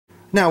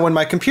Now, when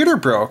my computer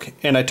broke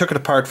and I took it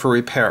apart for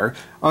repair,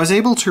 I was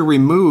able to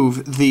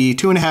remove the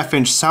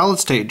 2.5-inch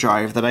solid-state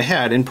drive that I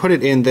had and put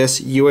it in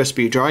this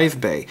USB drive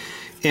bay.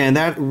 And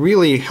that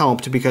really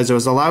helped because it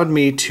was allowed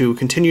me to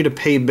continue to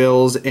pay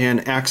bills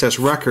and access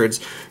records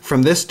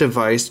from this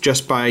device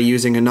just by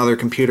using another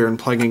computer and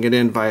plugging it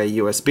in via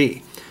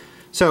USB.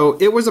 So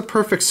it was a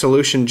perfect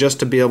solution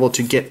just to be able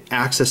to get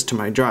access to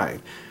my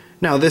drive.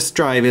 Now, this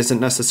drive isn't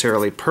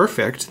necessarily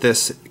perfect,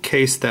 this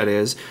case that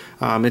is.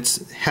 It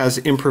has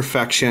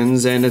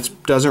imperfections and it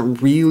doesn't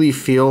really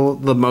feel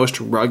the most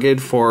rugged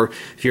for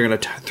if you're going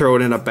to throw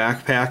it in a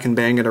backpack and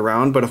bang it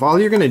around. But if all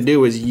you're going to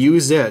do is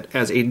use it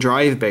as a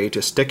drive bay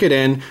to stick it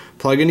in,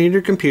 plug it into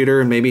your computer,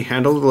 and maybe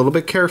handle it a little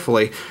bit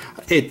carefully,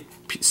 it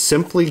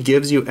simply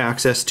gives you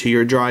access to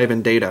your drive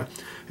and data.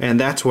 And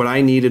that's what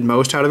I needed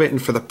most out of it,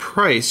 and for the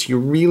price, you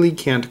really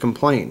can't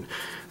complain.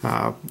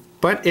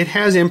 But it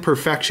has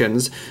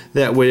imperfections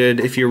that would,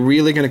 if you're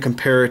really going to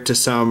compare it to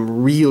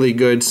some really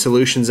good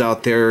solutions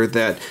out there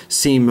that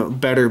seem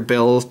better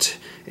built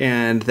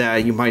and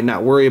that you might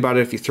not worry about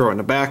it if you throw it in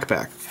a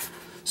backpack.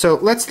 So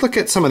let's look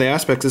at some of the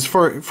aspects.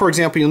 For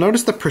example, you'll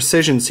notice the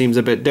precision seems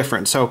a bit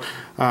different. So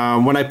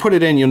when I put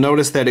it in, you'll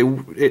notice that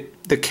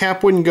the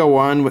cap wouldn't go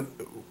on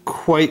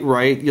quite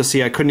right. You'll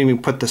see I couldn't even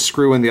put the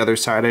screw in the other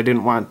side. I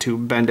didn't want to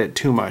bend it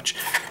too much.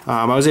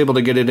 I was able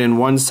to get it in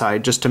one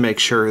side just to make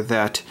sure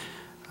that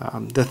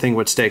the thing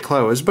would stay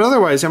closed. But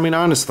otherwise, I mean,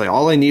 honestly,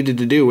 all I needed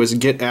to do was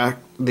get at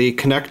the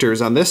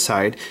connectors on this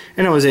side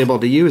and I was able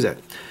to use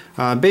it.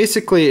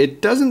 Basically,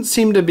 it doesn't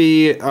seem to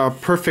be a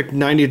perfect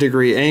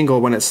 90-degree angle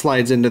when it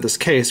slides into this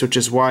case, which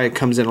is why it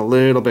comes in a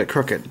little bit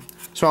crooked.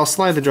 So I'll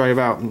slide the drive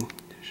out and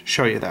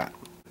show you that.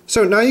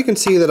 So now you can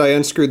see that I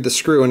unscrewed the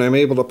screw and I'm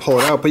able to pull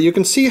it out, but you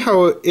can see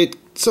how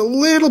it's a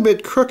little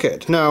bit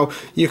crooked. Now,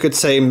 you could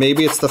say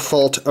maybe it's the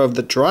fault of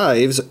the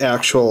drive's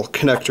actual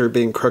connector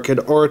being crooked,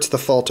 or it's the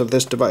fault of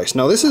this device.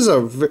 Now, this is a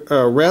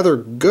rather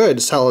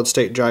good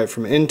solid-state drive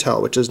from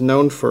Intel, which is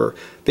known for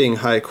being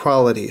high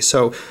quality.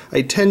 So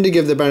I tend to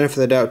give the benefit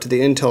of the doubt to the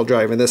Intel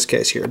drive in this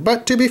case here.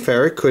 But to be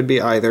fair, it could be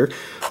either.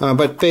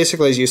 But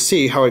basically, as you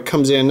see how it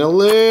comes in a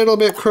little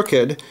bit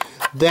crooked,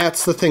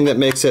 that's the thing that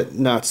makes it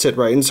not sit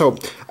right. And so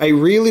I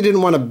really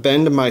didn't want to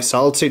bend my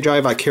solid-state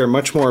drive. I care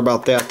much more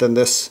about that than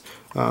this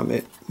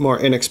more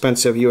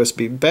inexpensive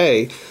USB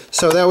bay.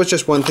 So that was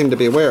just one thing to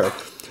be aware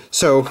of.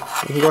 So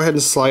I can go ahead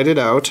and slide it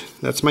out.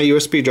 That's my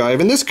USB drive.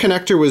 And this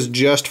connector was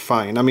just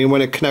fine. I mean,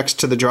 when it connects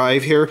to the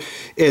drive here,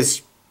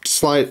 it's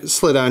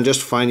slid on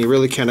just fine. You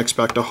really can't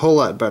expect a whole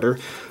lot better.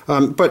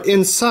 But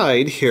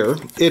inside here,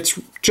 it's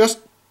just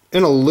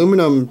an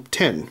aluminum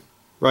tin,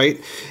 right?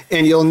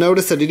 And you'll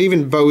notice that it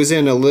even bows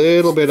in a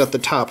little bit at the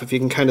top, if you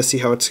can kind of see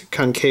how it's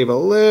concave a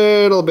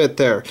little bit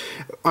there.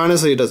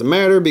 Honestly, it doesn't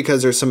matter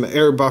because there's some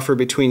air buffer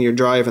between your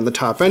drive and the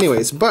top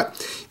anyways.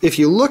 But if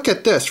you look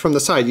at this from the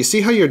side, you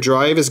see how your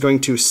drive is going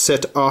to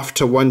sit off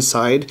to one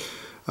side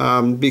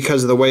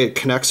because of the way it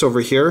connects over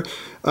here.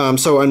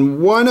 So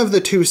on one of the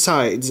two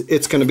sides,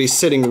 it's going to be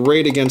sitting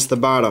right against the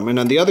bottom, and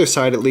on the other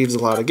side, it leaves a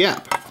lot of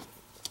gap.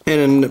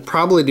 And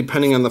probably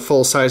depending on the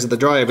full size of the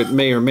drive, it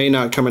may or may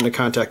not come into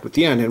contact with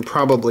the end, and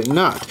probably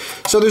not.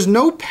 So there's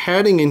no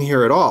padding in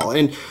here at all.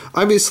 And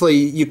obviously,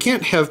 you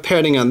can't have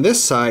padding on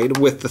this side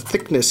with the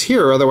thickness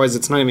here, otherwise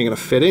it's not even going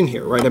to fit in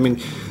here, right? I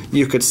mean,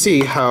 you could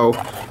see how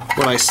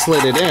when I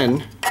slid it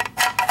in,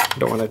 I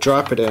don't want to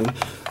drop it in,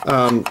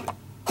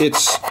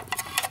 it's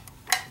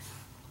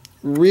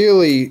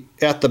really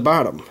at the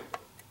bottom.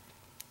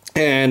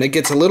 And it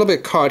gets a little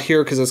bit caught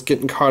here because it's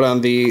getting caught on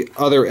the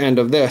other end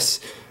of this.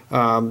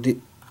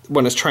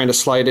 When it's trying to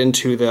slide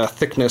into the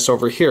thickness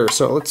over here.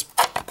 So let's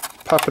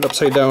pop it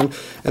upside down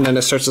and then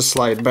it starts to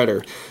slide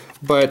better.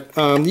 But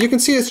you can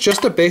see it's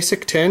just a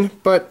basic tin,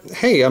 but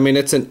hey, I mean,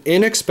 it's an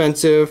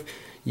inexpensive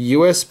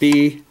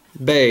USB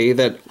bay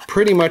that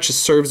pretty much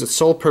serves its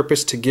sole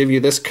purpose to give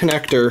you this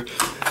connector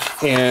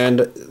and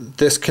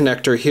this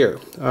connector here.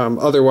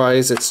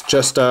 Otherwise, it's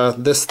just,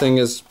 this thing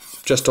is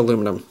just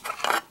aluminum.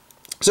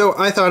 So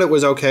I thought it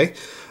was okay.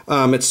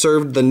 It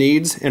served the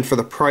needs, and for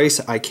the price,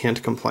 I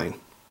can't complain.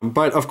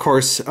 But of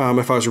course,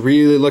 if I was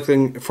really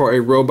looking for a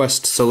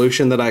robust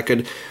solution that I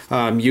could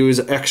use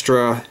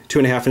extra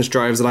 2.5-inch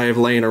drives that I have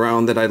laying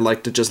around that I'd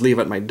like to just leave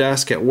at my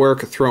desk at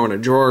work, throw in a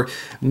drawer,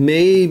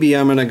 maybe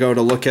I'm going to go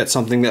to look at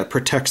something that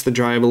protects the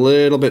drive a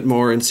little bit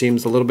more and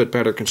seems a little bit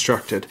better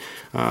constructed.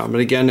 And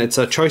again, it's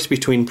a choice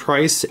between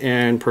price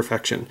and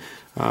perfection.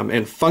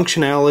 And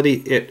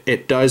functionality,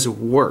 it does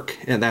work,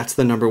 and that's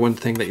the #1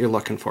 thing that you're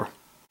looking for.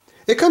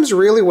 It comes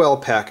really well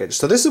packaged.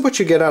 So this is what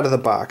you get out of the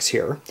box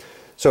here.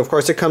 So of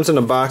course it comes in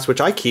a box which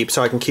I keep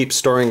so I can keep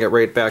storing it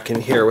right back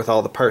in here with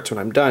all the parts when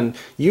I'm done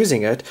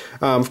using it.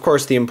 Of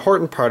course the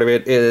important part of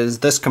it is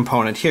this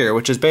component here,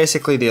 which is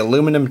basically the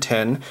aluminum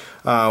tin.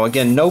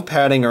 Again, no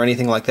padding or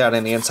anything like that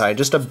on the inside,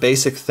 just a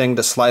basic thing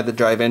to slide the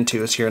drive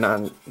into so you're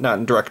not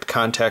in direct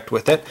contact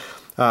with it.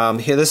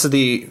 Here, this is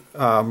the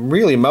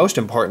really most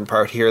important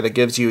part here that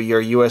gives you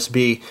your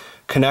USB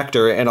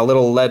connector and a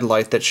little LED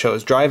light that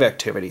shows drive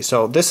activity.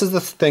 So this is the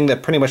thing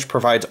that pretty much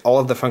provides all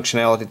of the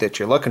functionality that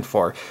you're looking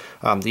for.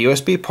 The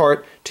USB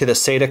port to the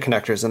SATA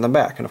connectors in the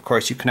back. And of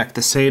course you connect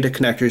the SATA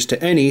connectors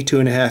to any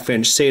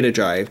 2.5-inch SATA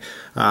drive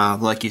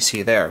like you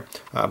see there.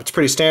 It's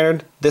pretty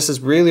standard. This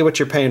is really what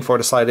you're paying for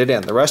to slide it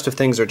in. The rest of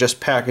things are just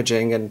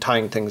packaging and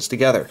tying things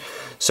together.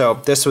 So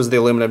this was the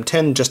aluminum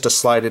tin just to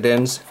slide it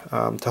in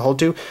to hold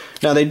to.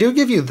 Now they do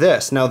give you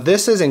this. Now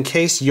this is in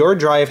case your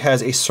drive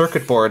has a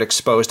circuit board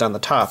exposed on the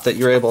top, that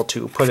you're able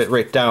to put it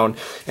right down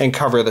and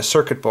cover the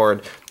circuit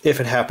board if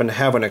it happened to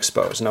have one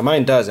exposed. Now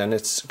mine doesn't,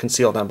 it's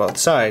concealed on both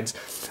sides,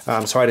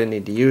 so I didn't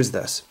need to use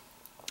this.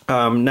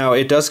 Now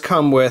it does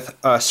come with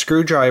a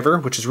screwdriver,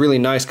 which is really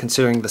nice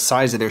considering the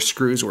size of their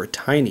screws were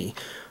tiny.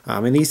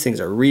 And these things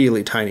are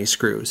really tiny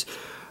screws.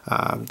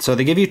 So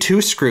they give you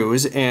 2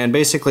 screws, and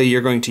basically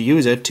you're going to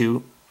use it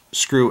to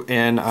screw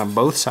in on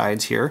both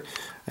sides here,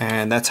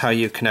 and that's how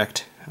you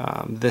connect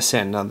this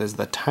in. Now there's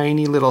the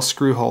tiny little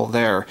screw hole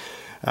there,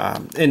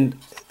 and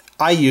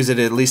I use it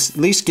at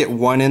least get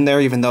one in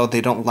there, even though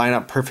they don't line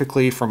up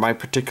perfectly for my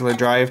particular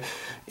drive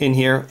in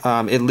here,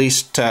 at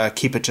least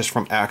keep it just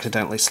from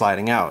accidentally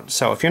sliding out.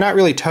 So if you're not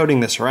really toting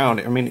this around,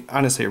 I mean,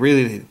 honestly, it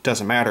really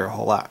doesn't matter a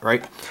whole lot,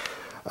 right?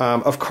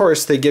 Of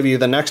course, they give you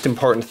the next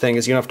important thing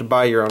is you don't have to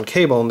buy your own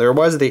cable, and there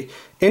was the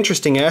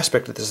interesting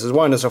aspect of this.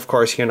 One is, of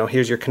course, you know,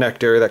 here's your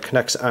connector that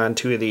connects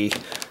onto the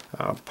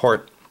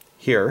port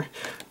here,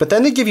 but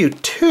then they give you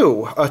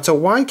 2. It's a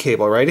Y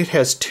cable, right? It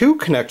has 2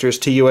 connectors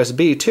to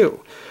USB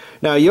too.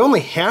 Now you only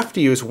have to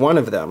use one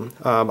of them.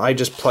 I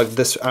just plugged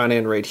this on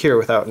in right here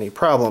without any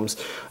problems.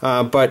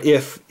 But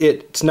if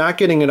it's not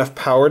getting enough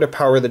power to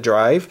power the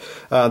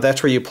drive,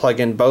 that's where you plug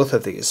in both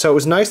of these. So it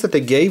was nice that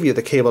they gave you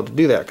the cable to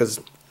do that, because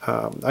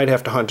I'd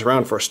have to hunt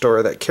around for a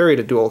store that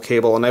carried a dual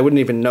cable, and I wouldn't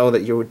even know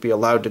that you would be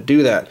allowed to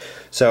do that.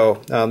 So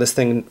this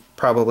thing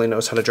probably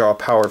knows how to draw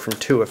power from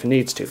 2 if it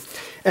needs to.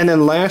 And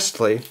then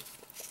lastly,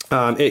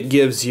 it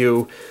gives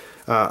you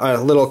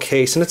a little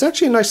case, and it's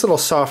actually a nice little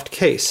soft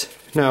case.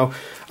 Now,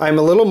 I'm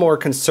a little more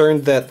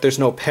concerned that there's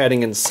no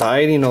padding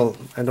inside. You know,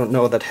 I don't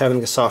know that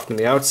having a soft on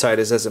the outside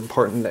is as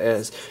important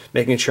as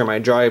making sure my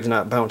drive's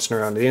not bouncing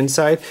around the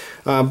inside.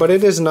 But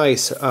it is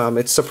nice.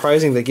 It's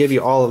surprising they give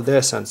you all of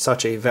this on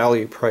such a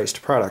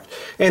value-priced product.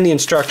 And the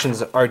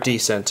instructions are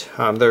decent.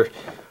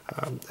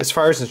 As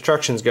far as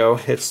instructions go,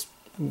 it's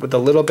with a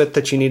little bit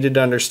that you needed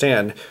to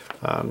understand.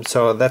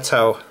 So that's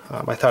how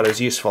I thought it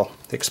was useful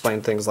to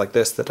explain things like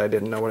this that I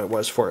didn't know what it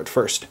was for at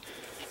first.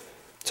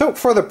 So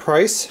for the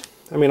price,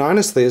 I mean,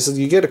 honestly,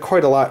 you get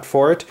quite a lot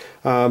for it,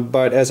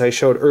 but as I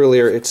showed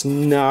earlier, it's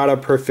not a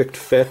perfect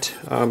fit.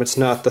 It's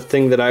not the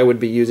thing that I would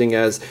be using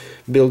as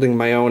building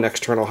my own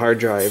external hard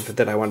drive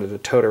that I wanted to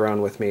tote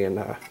around with me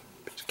and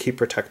keep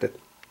protected.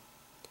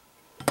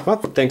 Well,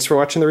 thanks for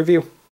watching the review.